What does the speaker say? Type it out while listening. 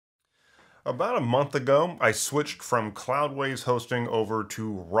About a month ago, I switched from Cloudways hosting over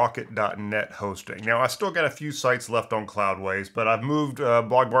to Rocket.net hosting. Now, I still got a few sites left on Cloudways, but I've moved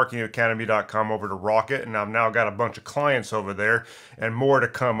blogmarketingacademy.com over to Rocket, and I've now got a bunch of clients over there and more to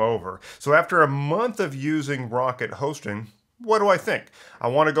come over. So after a month of using Rocket hosting, what do I think? I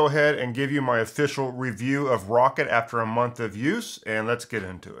want to go ahead and give you my official review of Rocket after a month of use, and let's get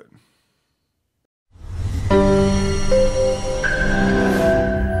into it.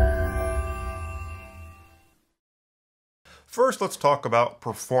 First, let's talk about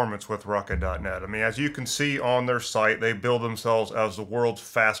performance with Rocket.net. I mean, as you can see on their site, they bill themselves as the world's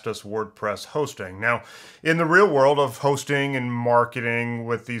fastest WordPress hosting. Now, in the real world of hosting and marketing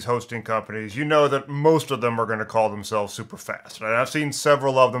with these hosting companies, you know that most of them are going to call themselves super fast. And I've seen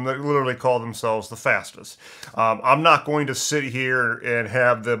several of them that literally call themselves the fastest. I'm not going to sit here and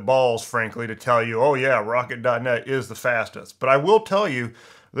have the balls, frankly, to tell you, oh yeah, Rocket.net is the fastest. But I will tell you,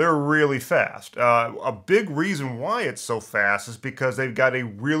 they're really fast. A big reason why it's so fast is because they've got a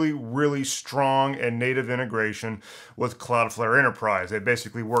really strong and native integration with Cloudflare Enterprise. They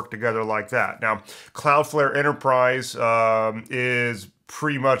basically work together like that. Now, Cloudflare Enterprise is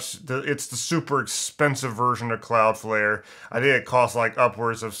pretty much it's the super expensive version of Cloudflare. I think it costs like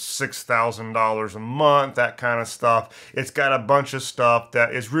upwards of $6,000 a month, that kind of stuff. It's got a bunch of stuff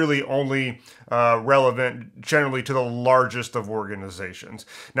that is really only relevant generally to the largest of organizations.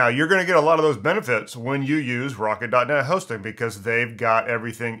 Now, you're going to get a lot of those benefits when you use Rocket.net hosting because they've got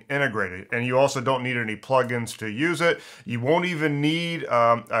everything integrated. And you also don't need any plugins to use it. You won't even need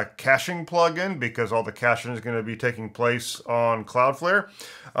a caching plugin because all the caching is going to be taking place on Cloudflare.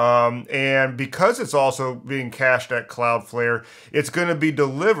 And because it's also being cached at Cloudflare, it's going to be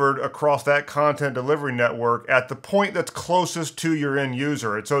delivered across that content delivery network at the point that's closest to your end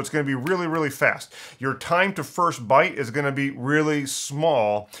user. And so it's going to be really fast. Your time to first byte is going to be really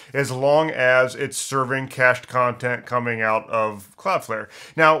small as long as it's serving cached content coming out of Cloudflare.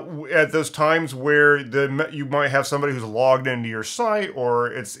 Now, at those times where you might have somebody who's logged into your site, or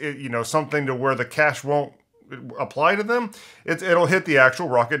it's something to where the cache won't apply to them, it'll hit the actual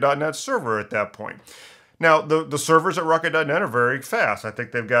Rocket.net server at that point. Now, the servers at Rocket.net are very fast. I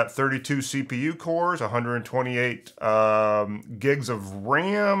think they've got 32 CPU cores, 128 gigs of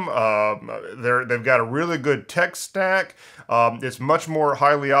RAM. They've got a really good tech stack. It's much more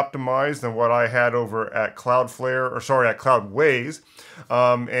highly optimized than what I had over at at Cloudways.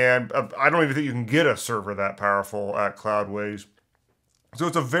 And I don't even think you can get a server that powerful at Cloudways. So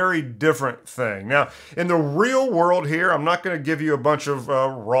it's a very different thing. Now, in the real world here, I'm not going to give you a bunch of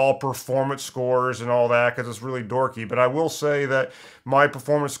raw performance scores and all that because it's really dorky, but I will say that my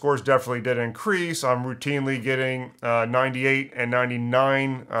performance scores definitely did increase. I'm routinely getting 98 and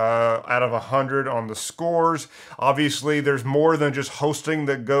 99 out of 100 on the scores. Obviously, there's more than just hosting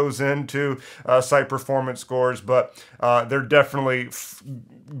that goes into site performance scores, but they're definitely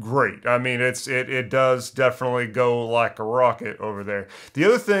great. I mean, it does definitely go like a rocket over there. The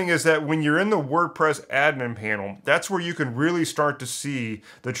other thing is that when you're in the WordPress admin panel, that's where you can really start to see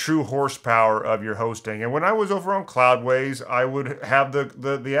the true horsepower of your hosting. And when I was over on Cloudways, I would have the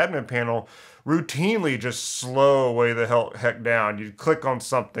admin panel routinely just slow way the heck down. You'd click on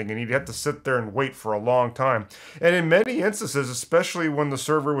something and you'd have to sit there and wait for a long time. And in many instances, especially when the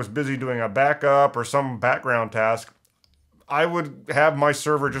server was busy doing a backup or some background task, I would have my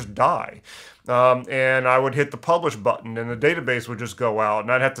server just die. And I would hit the publish button and the database would just go out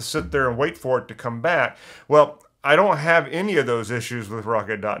and I'd have to sit there and wait for it to come back. Well, I don't have any of those issues with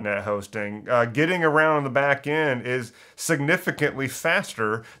Rocket.net hosting. Getting around on the back end is significantly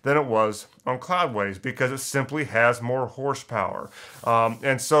faster than it was on Cloudways because it simply has more horsepower.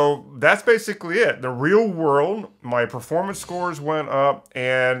 And so that's basically it. The real world, my performance scores went up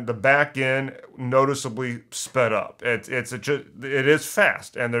and the back end noticeably sped up. It is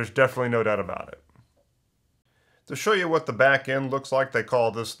fast and there's definitely no doubt about it. To show you what the back end looks like, they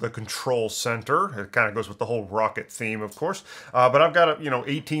call this the control center. It kind of goes with the whole Rocket theme, of course. But I've got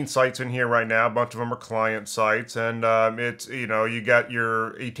 18 sites in here right now. A bunch of them are client sites, and it's you got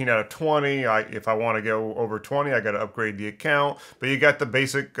your 18 out of 20. If I want to go over 20, I got to upgrade the account. But you got the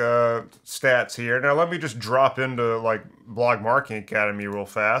basic stats here. Now let me just drop into like Blog Marketing Academy real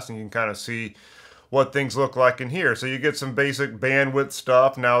fast, and you can kind of see what things look like in here. So you get some basic bandwidth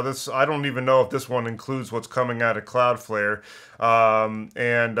stuff. Now this, I don't even know if this one includes what's coming out of Cloudflare. And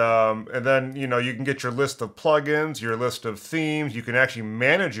then, you know, you can get your list of plugins, your list of themes. You can actually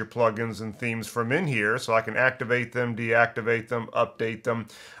manage your plugins and themes from in here. So I can activate them, deactivate them, update them.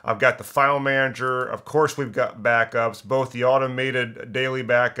 I've got the file manager. Of course, we've got backups, both the automated daily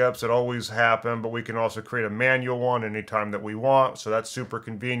backups that always happen, but we can also create a manual one anytime that we want. So that's super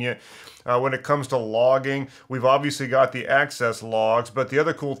convenient. When it comes to logging, we've obviously got the access logs, but the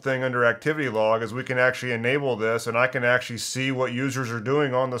other cool thing under activity log is we can actually enable this, and I can actually see what users are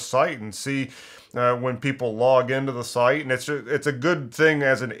doing on the site and see when people log into the site. And it's a good thing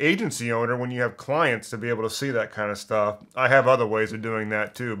as an agency owner when you have clients to be able to see that kind of stuff. I have other ways of doing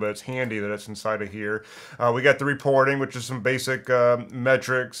that too, but it's handy that it's inside of here. We got the reporting, which is some basic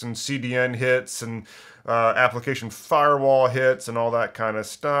metrics and CDN hits and application firewall hits and all that kind of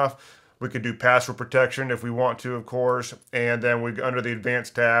stuff. We could do password protection if we want to, of course. And then under the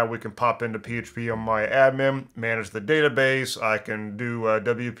advanced tab, we can pop into PHP on my admin, manage the database. I can do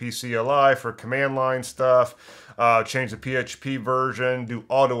WP CLI for command line stuff, change the PHP version, do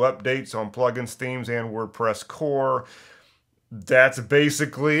auto updates on plugins, themes, and WordPress core. That's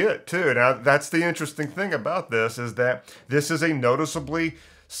basically it too. Now, that's the interesting thing about this, is that this is a noticeably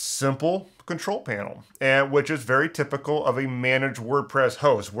simple control panel, and which is very typical of a managed WordPress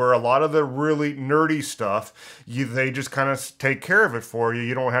host, where a lot of the really nerdy stuff, they just kind of take care of it for you.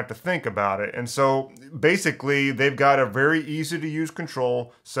 You don't have to think about it. And so basically they've got a very easy to use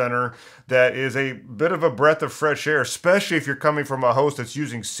control center that is a bit of a breath of fresh air, especially if you're coming from a host that's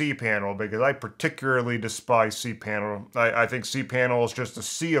using cPanel, because I particularly despise cPanel. I think cPanel is just a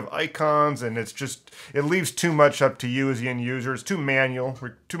sea of icons, and it leaves too much up to you as the end user. It's too manual,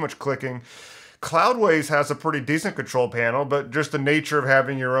 too much clicking. Cloudways has a pretty decent control panel, but just the nature of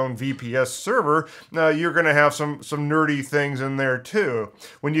having your own VPS server, you're going to have some nerdy things in there too.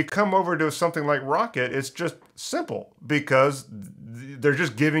 When you come over to something like Rocket, it's just simple because they're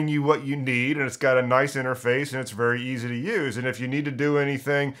just giving you what you need, and it's got a nice interface, and it's very easy to use. And if you need to do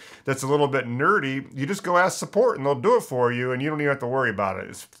anything that's a little bit nerdy, you just go ask support and they'll do it for you, and you don't even have to worry about it.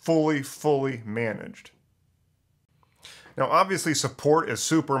 It's fully managed. Now, obviously, support is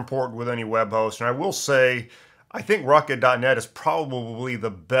super important with any web host, and I will say, I think Rocket.net is probably the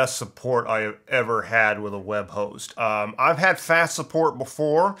best support I have ever had with a web host. I've had fast support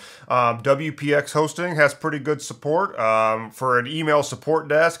before. WPX Hosting has pretty good support. For an email support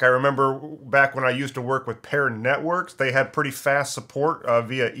desk, I remember back when I used to work with Pair Networks, they had pretty fast support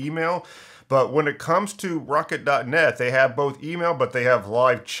via email. But when it comes to Rocket.net, they have both email, but they have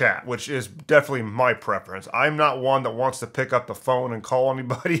live chat, which is definitely my preference. I'm not one that wants to pick up the phone and call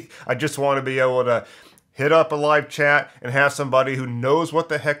anybody. I just want to be able to hit up a live chat and have somebody who knows what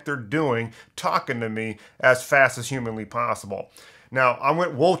the heck they're doing talking to me as fast as humanly possible. Now,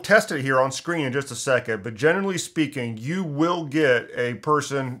 we'll test it here on screen in just a second, but generally speaking, you will get a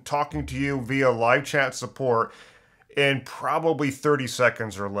person talking to you via live chat support in probably 30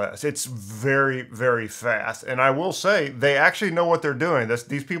 seconds or less. It's very fast. And I will say, they actually know what they're doing.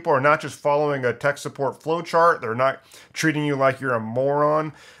 These people are not just following a tech support flowchart. They're not treating you like you're a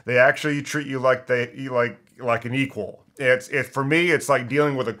moron. They actually treat you like an equal. For me, it's like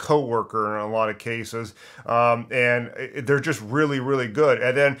dealing with a coworker in a lot of cases, and they're just really good.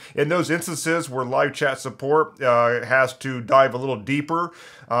 And then in those instances where live chat support has to dive a little deeper,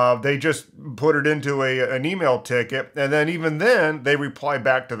 they just put it into an email ticket, and then even then they reply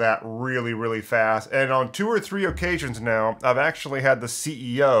back to that really fast. And on 2 or 3 occasions now, I've actually had the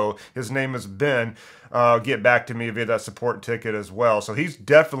CEO, his name is Ben, get back to me via that support ticket as well. So he's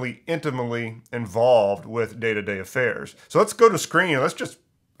definitely intimately involved with day-to-day affairs. So let's go to screen.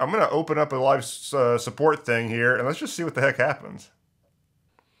 I'm going to open up a live support thing here, and let's just see what the heck happens.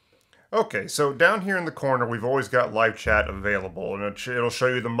 Okay, so down here in the corner, we've always got live chat available, and it'll show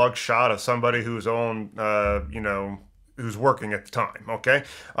you the mugshot of somebody who's on, who's working at the time, okay?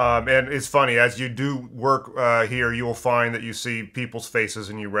 And it's funny, as you do work here, you will find that you see people's faces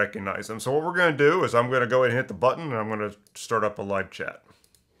and you recognize them. So what we're going to do is I'm going to go ahead and hit the button, and I'm going to start up a live chat.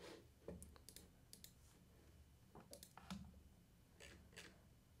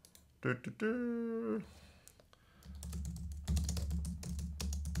 So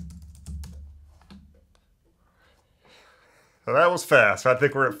that was fast. I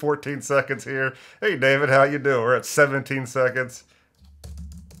think we're at 14 seconds here. Hey, David, how you doing? We're at 17 seconds.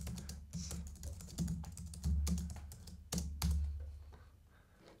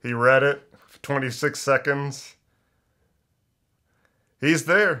 He read it. 26 seconds. He's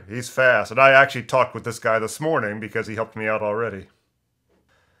there. He's fast. And I actually talked with this guy this morning because he helped me out already.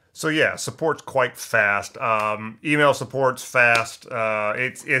 So yeah, support's quite fast. Email support's fast.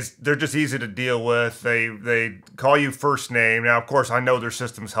 They're just easy to deal with. They call you first name. Now, of course, I know their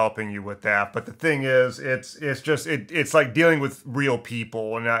system's helping you with that, but the thing is, it's like dealing with real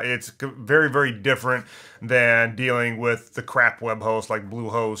people, and it's very very different than dealing with the crap web hosts like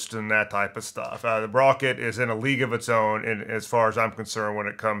Bluehost and that type of stuff. The Rocket is in a league of its own, as far as I'm concerned, when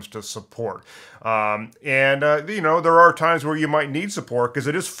it comes to support. There are times where you might need support because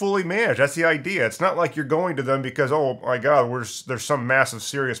it is fully managed. That's the idea. It's not like you're going to them because, oh my God, there's some massive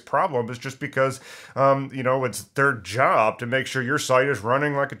serious problem. It's just because, it's their job to make sure your site is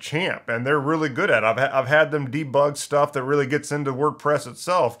running like a champ, and they're really good at it. I've had them debug stuff that really gets into WordPress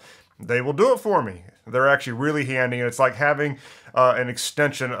itself. They will do it for me. They're actually really handy, and it's like having an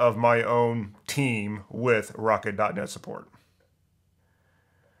extension of my own team with Rocket.net support.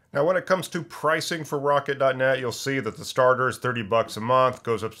 Now, when it comes to pricing for Rocket.net, you'll see that the starter is $30 a month,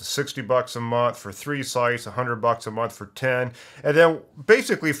 goes up to $60 a month for 3 sites, $100 a month for 10, and then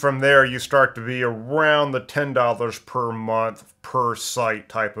basically from there you start to be around the $10 per month per site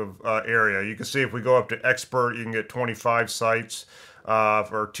type of area. You can see if we go up to Expert, you can get 25 sites.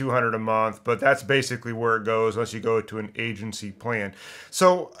 For $200 a month, but that's basically where it goes unless you go to an agency plan.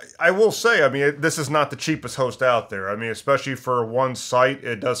 So I will say, I mean, this is not the cheapest host out there. I mean, especially for one site,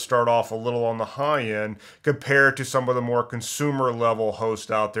 it does start off a little on the high end compared to some of the more consumer level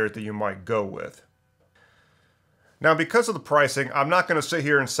hosts out there that you might go with. Now, because of the pricing, I'm not going to sit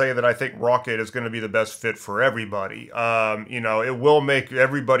here and say that I think Rocket is going to be the best fit for everybody. It will make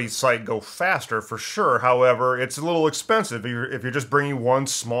everybody's site go faster for sure. However, it's a little expensive if you're just bringing one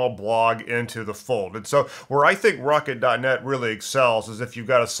small blog into the fold. And so where I think Rocket.net really excels is if you've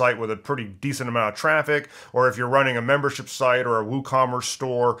got a site with a pretty decent amount of traffic, or if you're running a membership site or a WooCommerce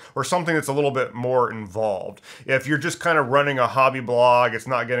store or something that's a little bit more involved. If you're just kind of running a hobby blog, it's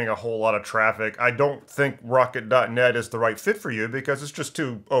not getting a whole lot of traffic, I don't think Rocket.net is the right fit for you because it's just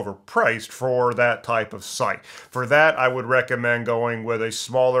too overpriced for that type of site. For that, I would recommend going with a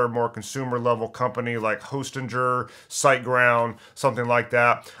smaller, more consumer level company like Hostinger, SiteGround, something like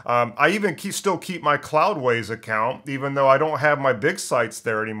that. I even still keep my Cloudways account, even though I don't have my big sites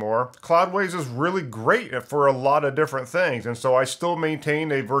there anymore. Cloudways is really great for a lot of different things, and so I still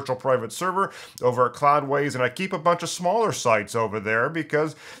maintain a virtual private server over at Cloudways, and I keep a bunch of smaller sites over there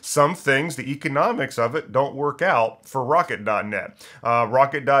because some things, the economics of it, don't work out for Rocket.net.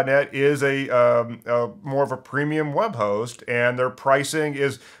 Rocket.net is a more of a premium web host, and their pricing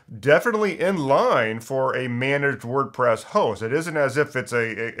is definitely in line for a managed WordPress host. It isn't as if it's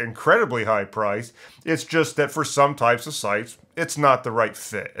a incredibly high price. It's just that for some types of sites, it's not the right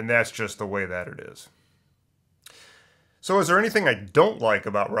fit, and that's just the way that it is. So is there anything I don't like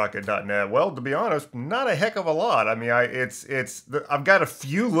about Rocket.net? Well, to be honest, not a heck of a lot. I mean, I've got a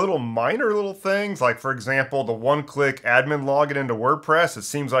few minor little things, like for example, the one-click admin login into WordPress. It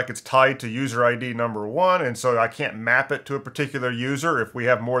seems like it's tied to user ID number 1, and so I can't map it to a particular user if we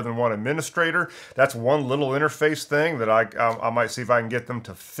have more than one administrator. That's one little interface thing that I might see if I can get them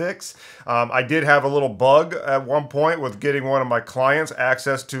to fix. I did have a little bug at one point with getting one of my clients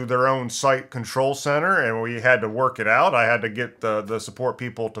access to their own site control center, and we had to work it out. I had to get the support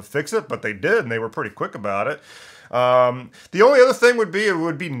people to fix it, but they did, and they were pretty quick about it. The only other thing would be, it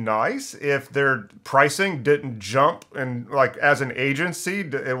would be nice if their pricing didn't jump, and like as an agency,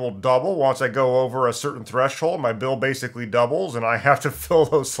 it will double once I go over a certain threshold. My bill basically doubles, and I have to fill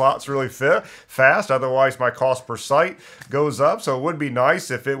those slots really fast. Otherwise, my cost per site goes up. So it would be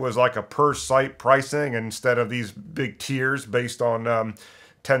nice if it was like a per site pricing instead of these big tiers based on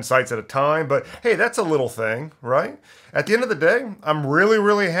 10 sites at a time. But hey, that's a little thing, right? At the end of the day, I'm really,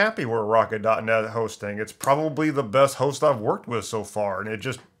 really happy with Rocket.net hosting. It's probably the best host I've worked with so far, and it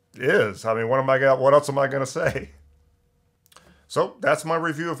just is. I mean, what else am I going to say? So that's my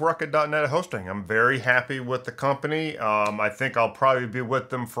review of Rocket.net hosting. I'm very happy with the company. I think I'll probably be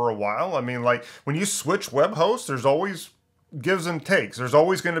with them for a while. I mean, like when you switch web hosts, there's always gives and takes. There's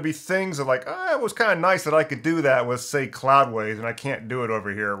always going to be things that like, it was kind of nice that I could do that with, say, Cloudways, and I can't do it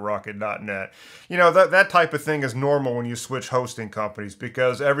over here at Rocket.net. You know, that type of thing is normal when you switch hosting companies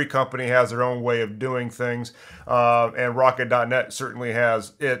because every company has their own way of doing things, and Rocket.net certainly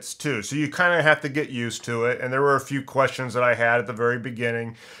has its too. So you kind of have to get used to it, and there were a few questions that I had at the very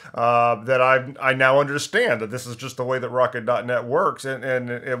beginning that I now understand that this is just the way that Rocket.net works,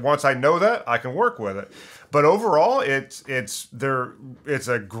 and once I know that, I can work with it. But overall, it's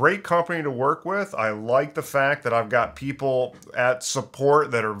a great company to work with. I like the fact that I've got people at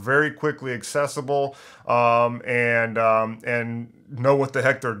support that are very quickly accessible, and know what the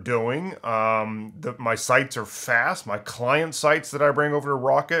heck they're doing. My sites are fast. My client sites that I bring over to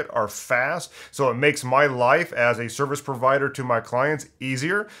Rocket are fast. So it makes my life as a service provider to my clients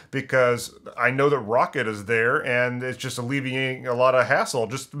easier because I know that Rocket is there and it's just alleviating a lot of hassle.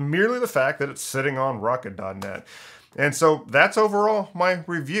 Just merely the fact that it's sitting on Rocket.net. And so that's overall my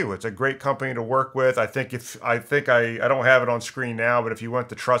review. It's a great company to work with. I don't have it on screen now, but if you went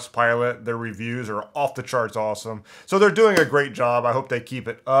to Trustpilot, their reviews are off the charts awesome. So they're doing a great job. I hope they keep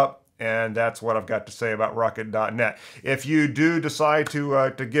it up. And that's what I've got to say about Rocket.net. If you do decide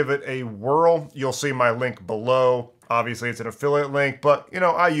to give it a whirl, you'll see my link below. Obviously, it's an affiliate link, but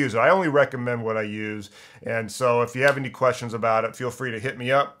I use it. I only recommend what I use. And so if you have any questions about it, feel free to hit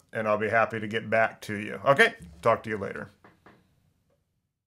me up and I'll be happy to get back to you. Okay, talk to you later.